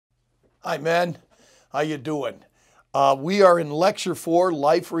Hi, man. How you doing? We are in Lecture 4,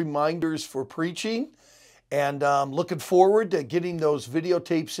 Life Reminders for Preaching, and I'm looking forward to getting those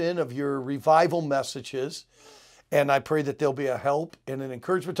videotapes in of your revival messages, and I pray that they'll be a help and an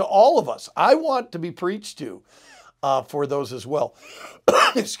encouragement to all of us. I want to be preached to for those as well.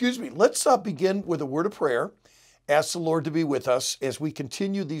 Excuse me. Let's begin with a word of prayer. Ask the Lord to be with us as we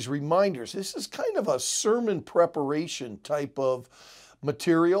continue these reminders. This is kind of a sermon preparation type of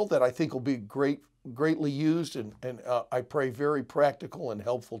material that I think will be greatly used and I pray very practical and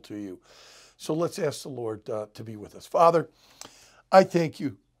helpful to you. So let's ask the Lord to be with us. Father, I thank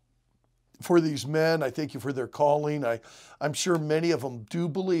you for these men. I thank you for their calling. I'm sure many of them do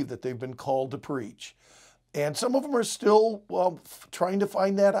believe that they've been called to preach. And some of them are still trying to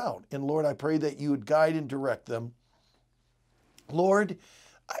find that out. And Lord, I pray that you would guide and direct them. Lord,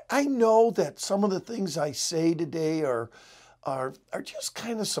 I know that some of the things I say today are just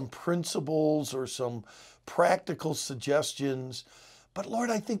kind of some principles or some practical suggestions. But Lord,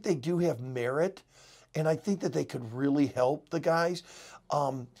 I think they do have merit, and I think that they could really help the guys.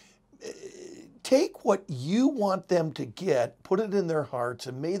 Take what you want them to get, put it in their hearts,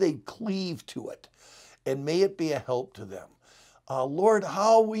 and may they cleave to it, and may it be a help to them. Lord,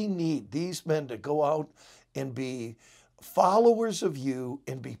 how we need these men to go out and be followers of you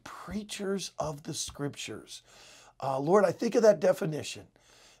and be preachers of the scriptures. Lord, I think of that definition.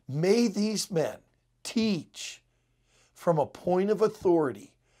 May these men teach from a point of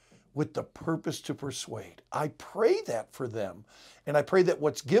authority with the purpose to persuade. I pray that for them, and I pray that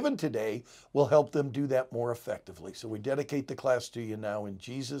what's given today will help them do that more effectively. So we dedicate the class to you now in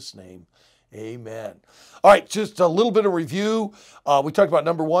Jesus' name. Amen. All right, just a little bit of review. We talked about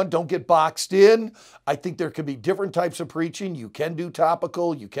number one, don't get boxed in. I think there can be different types of preaching. You can do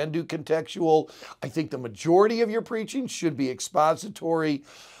topical, you can do contextual. I think the majority of your preaching should be expository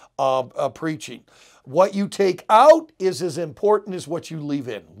preaching. What you take out is as important as what you leave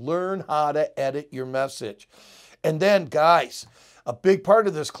in. Learn how to edit your message. And then, guys, a big part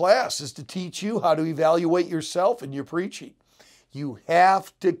of this class is to teach you how to evaluate yourself in your preaching. You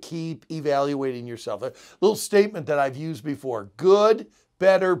have to keep evaluating yourself. A little statement that I've used before: good,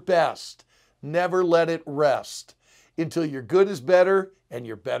 better, best. Never let it rest until your good is better and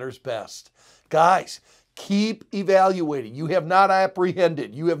your better's best. Guys, keep evaluating. You have not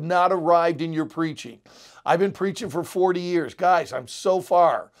apprehended. You have not arrived in your preaching. I've been preaching for 40 years. Guys, I'm so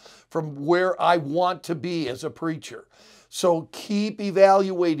far from where I want to be as a preacher. So keep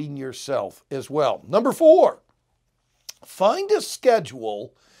evaluating yourself as well. Number 4. Find a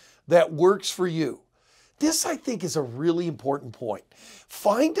schedule that works for you. This, I think, is a really important point.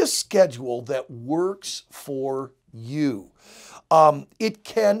 Find a schedule that works for you. It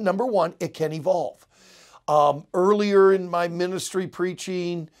can, number one, it can evolve. Earlier in my ministry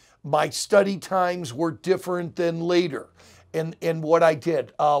preaching, my study times were different than later. And what I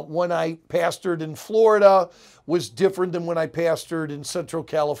did when I pastored in Florida was different than when I pastored in Central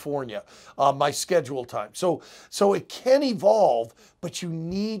California, my schedule time. So it can evolve, but you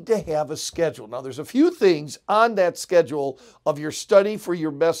need to have a schedule. Now, there's a few things on that schedule of your study for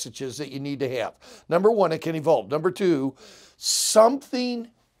your messages that you need to have. Number 1, it can evolve. Number 2, something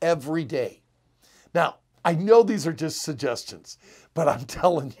every day. Now, I know these are just suggestions, but I'm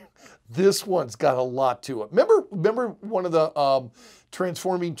telling you, this one's got a lot to it. Remember one of the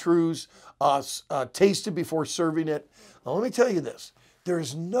transforming truths, taste it before serving it? Now, let me tell you this. There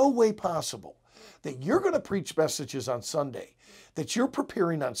is no way possible that you're going to preach messages on Sunday, that you're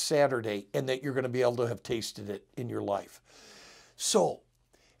preparing on Saturday, and that you're going to be able to have tasted it in your life. So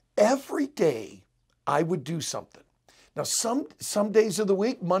every day I would do something. Now, some days of the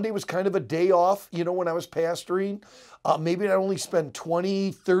week, Monday was kind of a day off, when I was pastoring. Maybe I'd only spend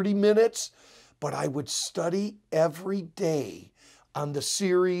 20, 30 minutes, but I would study every day on the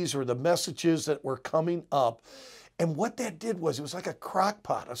series or the messages that were coming up. And what that did was, it was like a crock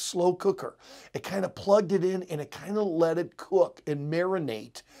pot, a slow cooker. It kind of plugged it in and it kind of let it cook and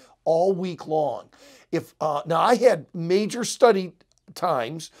marinate all week long. Now, I had major study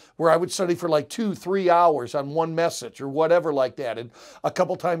times where I would study for like 2-3 hours on one message or whatever like that. And a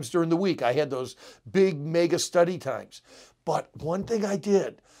couple times during the week, I had those big mega study times. But one thing I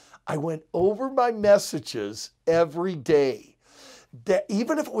did, I went over my messages every day. That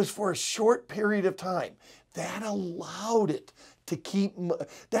even if it was for a short period of time, that allowed it to keep.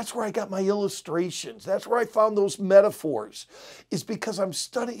 That's where I got my illustrations. That's where I found those metaphors, is because I'm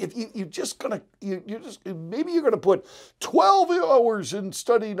studying. If maybe you're gonna put 12 hours in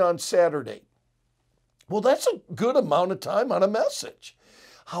studying on Saturday. Well, that's a good amount of time on a message.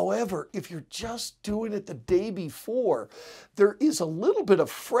 However, if you're just doing it the day before, there is a little bit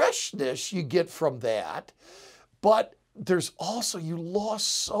of freshness you get from that, but there's also, you lost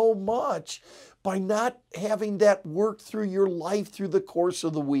so much by not having that work through your life through the course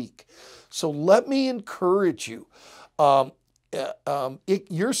of the week. So let me encourage you.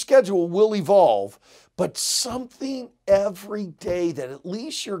 Your schedule will evolve, but something every day that at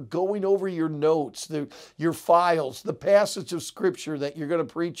least you're going over your notes, your files, the passage of scripture that you're going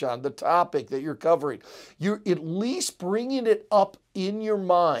to preach on, the topic that you're covering, you're at least bringing it up in your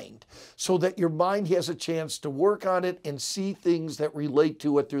mind so that your mind has a chance to work on it and see things that relate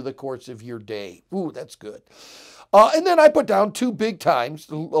to it through the course of your day. Ooh, that's good. And then I put down 2 big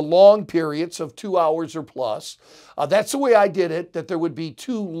times, long periods of 2 hours or plus. That's the way I did it, that there would be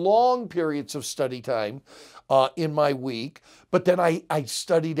 2 long periods of study time in my week. But then I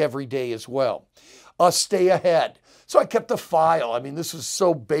studied every day as well. Stay ahead. So I kept a file. I mean, this is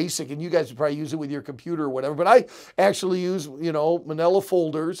so basic, and you guys would probably use it with your computer or whatever, but I actually use, manila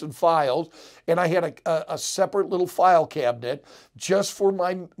folders and files, and I had a separate little file cabinet just for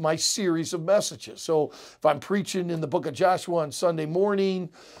my series of messages. So if I'm preaching in the book of Joshua on Sunday morning,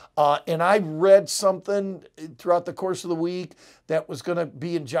 and I read something throughout the course of the week that was going to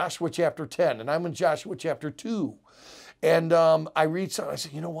be in Joshua chapter 10, and I'm in Joshua chapter 2. And I read something, I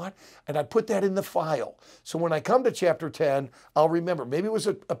said, you know what? And I put that in the file. So when I come to chapter 10, I'll remember. Maybe it was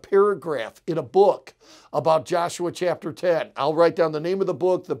a paragraph in a book about Joshua chapter 10. I'll write down the name of the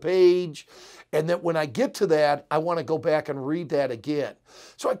book, the page, and then when I get to that, I want to go back and read that again.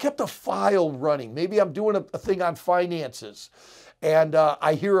 So I kept a file running. Maybe I'm doing a thing on finances, and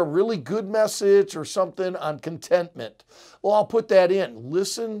I hear a really good message or something on contentment. Well, I'll put that in.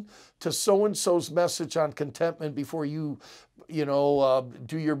 Listen to so-and-so's message on contentment before you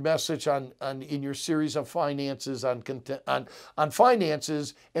do your message in your series of finances on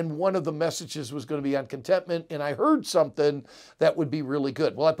finances, and one of the messages was going to be on contentment, and I heard something that would be really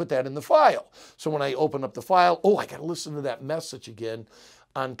good. Well, I put that in the file. So when I open up the file, I got to listen to that message again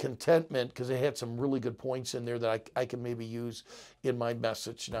on contentment, because it had some really good points in there that I can maybe use in my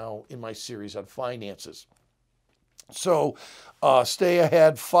message now in my series on finances. So stay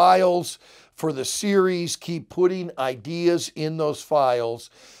ahead, files for the series, keep putting ideas in those files.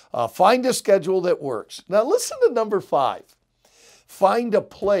 Find a schedule that works. Now listen to number 5. Find a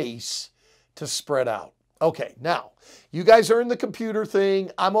place to spread out. Okay, now, you guys are in the computer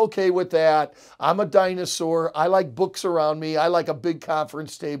thing. I'm okay with that. I'm a dinosaur. I like books around me. I like a big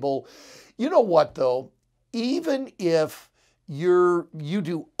conference table. You know what, though? Even if you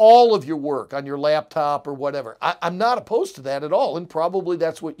do all of your work on your laptop or whatever, I'm not opposed to that at all, and probably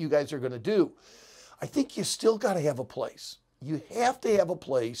that's what you guys are going to do. I think you still got to have a place. You have to have a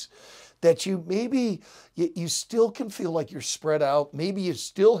place that you still can feel like you're spread out. Maybe you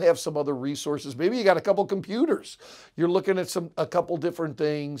still have some other resources. Maybe you got a couple computers. You're looking at a couple different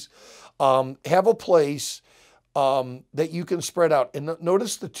things. Have a place that you can spread out. And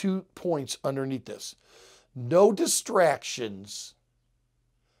notice the 2 points underneath this. No distractions,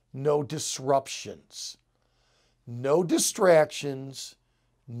 no disruptions. No distractions,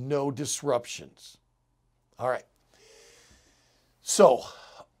 no disruptions. All right. So,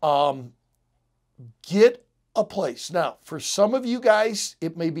 get a place. Now, for some of you guys,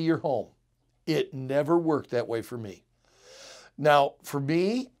 it may be your home. It never worked that way for me. Now, for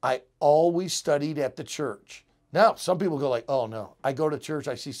me, I always studied at the church. Now, some people go like, oh no, I go to church,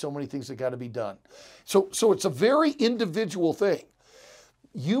 I see so many things that got to be done. So it's a very individual thing.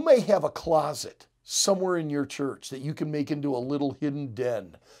 You may have a closet somewhere in your church that you can make into a little hidden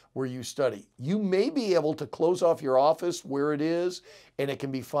den where you study. You may be able to close off your office where it is, and it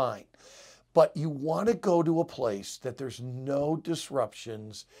can be fine. But you want to go to a place that there's no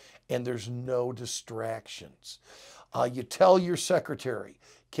disruptions and there's no distractions. You tell your secretary,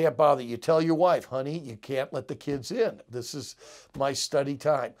 can't bother. You tell your wife, honey, you can't let the kids in. This is my study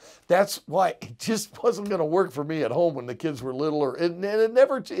time. That's why it just wasn't going to work for me at home when the kids were little, and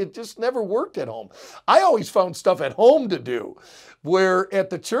it just never worked at home. I always found stuff at home to do, where at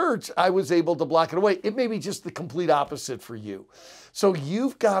the church I was able to block it away. It may be just the complete opposite for you. So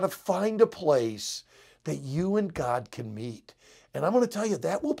you've got to find a place that you and God can meet. And I'm going to tell you,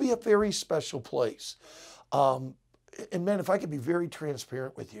 that will be a very special place. And man, if I could be very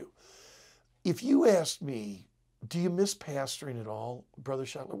transparent with you, if you asked me, do you miss pastoring at all, Brother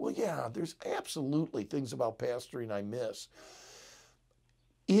Schottler? Well, yeah, there's absolutely things about pastoring I miss.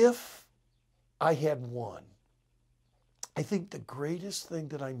 If I had one, I think the greatest thing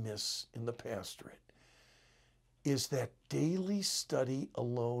that I miss in the pastorate is that daily study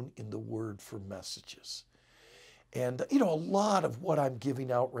alone in the Word for messages. And, you know, a lot of what I'm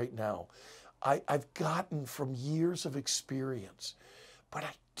giving out right now, I've gotten from years of experience, but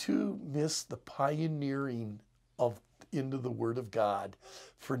I do miss the pioneering of into the Word of God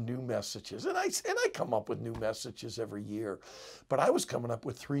for new messages. And I come up with new messages every year, but I was coming up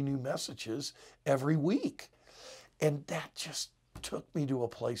with 3 new messages every week. And that just took me to a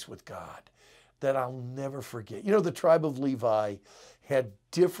place with God that I'll never forget. You know, the tribe of Levi had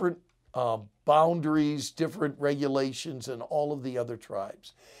different boundaries, different regulations, and all of the other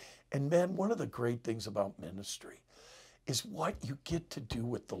tribes. And man, one of the great things about ministry is what you get to do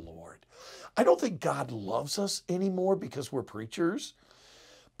with the Lord. I don't think God loves us anymore because we're preachers,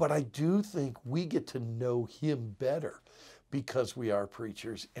 but I do think we get to know Him better because we are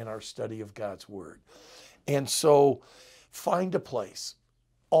preachers and our study of God's Word. And so find a place.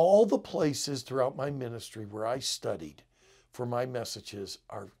 All the places throughout my ministry where I studied for my messages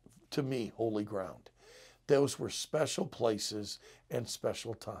are, to me, holy ground. Those were special places and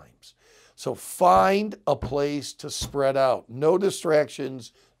special times. So find a place to spread out. No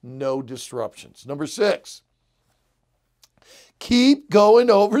distractions, no disruptions. Number 6, keep going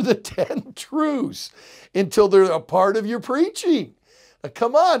over the 10 truths until they're a part of your preaching. Now,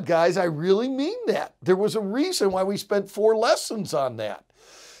 come on, guys, I really mean that. There was a reason why we spent 4 lessons on that.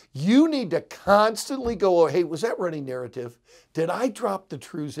 You need to constantly go, hey, was that running narrative? Did I drop the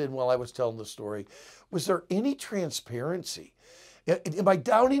truths in while I was telling the story? Was there any transparency? Am I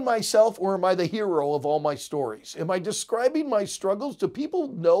downing myself, or am I the hero of all my stories? Am I describing my struggles? Do people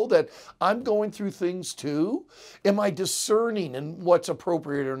know that I'm going through things too? Am I discerning in what's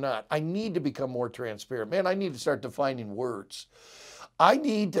appropriate or not? I need to become more transparent. Man, I need to start defining words. I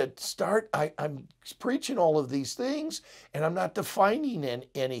need to start, I'm preaching all of these things and I'm not defining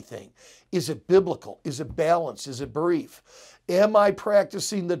anything. Is it biblical? Is it balanced? Is it brief? Am I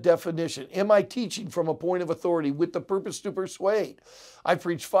practicing the definition? Am I teaching from a point of authority with the purpose to persuade? I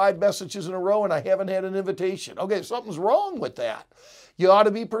preached 5 messages in a row and I haven't had an invitation. Okay, something's wrong with that. You ought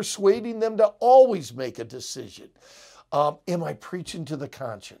to be persuading them to always make a decision. Am I preaching to the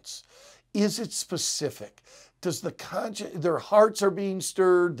conscience? Is it specific? Does the conscience, their hearts are being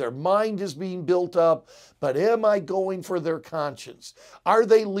stirred, their mind is being built up, but am I going for their conscience? Are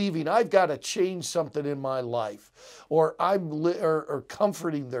they leaving? I've got to change something in my life, or or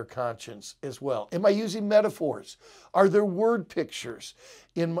comforting their conscience as well. Am I using metaphors? Are there word pictures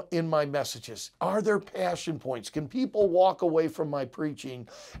in my messages? Are there passion points? Can people walk away from my preaching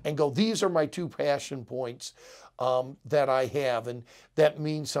and go, these are my 2 passion points that I have and that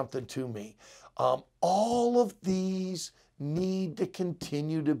mean something to me? All of these need to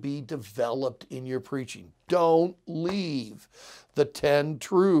continue to be developed in your preaching. Don't leave the 10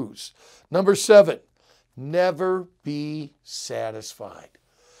 truths. Number 7, never be satisfied.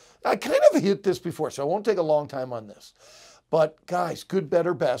 I kind of hit this before, so I won't take a long time on this. But guys, good,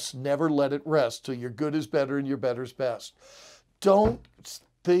 better, best, never let it rest till your good is better and your better is best. Don't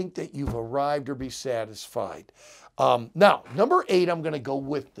think that you've arrived or be satisfied. Now, number 8, I'm going to go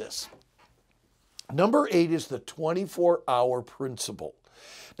with this. Number 8 is the 24-hour principle.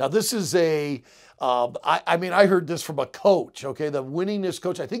 Now, this is I heard this from a coach, okay, the winningest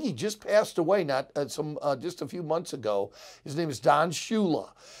coach. I think he just passed away just a few months ago. His name is Don Shula.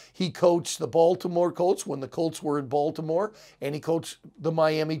 He coached the Baltimore Colts when the Colts were in Baltimore, and he coached the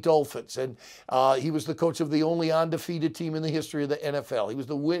Miami Dolphins. And he was the coach of the only undefeated team in the history of the NFL. He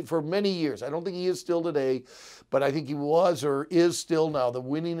was for many years. I don't think he is still today, but I think he was or is still now the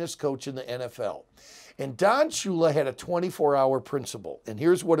winningest coach in the NFL. And Don Shula had a 24-hour principle. And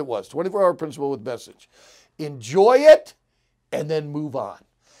here's what it was. 24-hour principle with message. Enjoy it and then move on.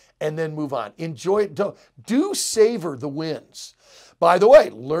 And then move on. Enjoy it. Do savor the wins. By the way,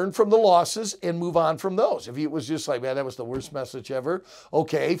 learn from the losses and move on from those. If it was just like, man, that was the worst message ever.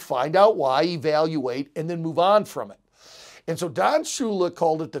 Okay, find out why, evaluate, and then move on from it. And so Don Shula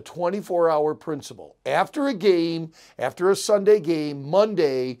called it the 24-hour principle. After a game, after a Sunday game,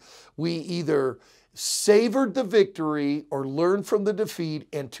 Monday, we either savored the victory or learned from the defeat,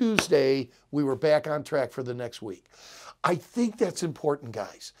 and Tuesday, we were back on track for the next week. I think that's important,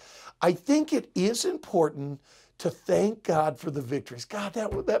 guys. I think it is important to thank God for the victories. God,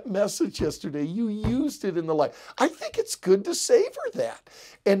 that message yesterday, you used it in the life. I think it's good to savor that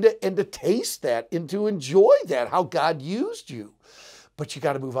and to taste that and to enjoy that, how God used you. But you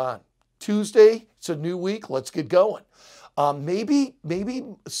got to move on. Tuesday, it's a new week. Let's get going. Maybe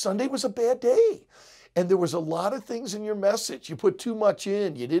Sunday was a bad day. And there was a lot of things in your message. You put too much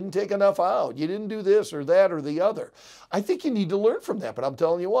in. You didn't take enough out. You didn't do this or that or the other. I think you need to learn from that. But I'm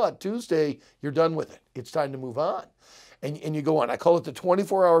telling you what, Tuesday, you're done with it. It's time to move on. and you go on. I call it the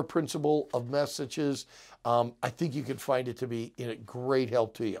 24-hour principle of messages. I think you can find it to be a great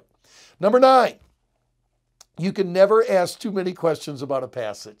help to you. Number 9, you can never ask too many questions about a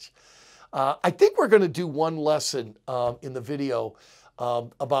passage. I think we're going to do one lesson in the video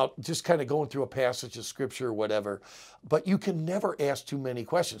about just kind of going through a passage of scripture or whatever, but you can never ask too many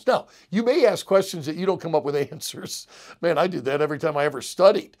questions. Now, you may ask questions that you don't come up with answers. Man, I did that every time I ever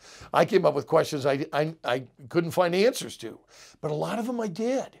studied. I came up with questions I couldn't find answers to, but a lot of them I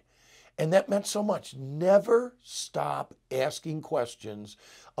did. And that meant so much. Never stop asking questions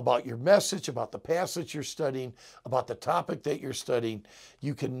about your message, about the passage you're studying, about the topic that you're studying.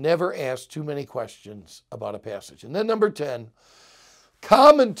 You can never ask too many questions about a passage. And then number 10,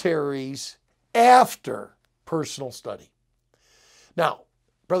 commentaries after personal study. Now,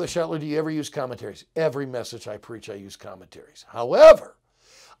 Brother Shetler, do you ever use commentaries? Every message I preach, I use commentaries. However,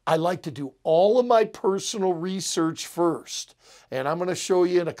 I like to do all of my personal research first. And I'm going to show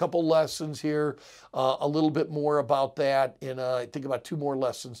you in a couple lessons here a little bit more about that in, I think, about 2 more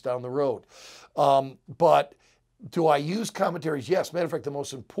lessons down the road. But do I use commentaries? Yes. Matter of fact, the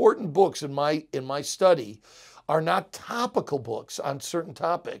most important books in my study are not topical books on certain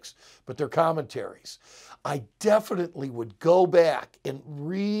topics, but they're commentaries. I definitely would go back and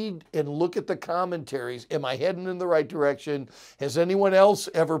read and look at the commentaries. Am I heading in the right direction? Has anyone else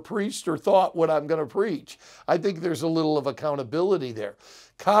ever preached or thought what I'm going to preach? I think there's a little of accountability there.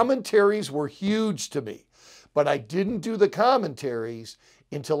 Commentaries were huge to me, but I didn't do the commentaries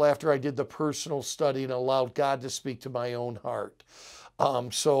until after I did the personal study and allowed God to speak to my own heart.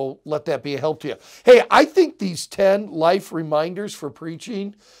 So let that be a help to you. Hey, I think these 10 life reminders for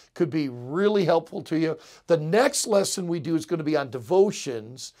preaching could be really helpful to you. The next lesson we do is going to be on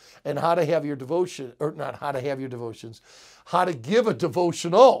devotions and how to have your devotion, or not how to have your devotions, how to give a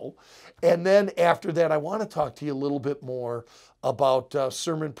devotional. And then after that, I want to talk to you a little bit more about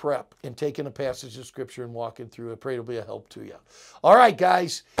sermon prep and taking a passage of scripture and walking through it. I pray it'll be a help to you. All right,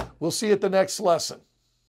 guys, we'll see you at the next lesson.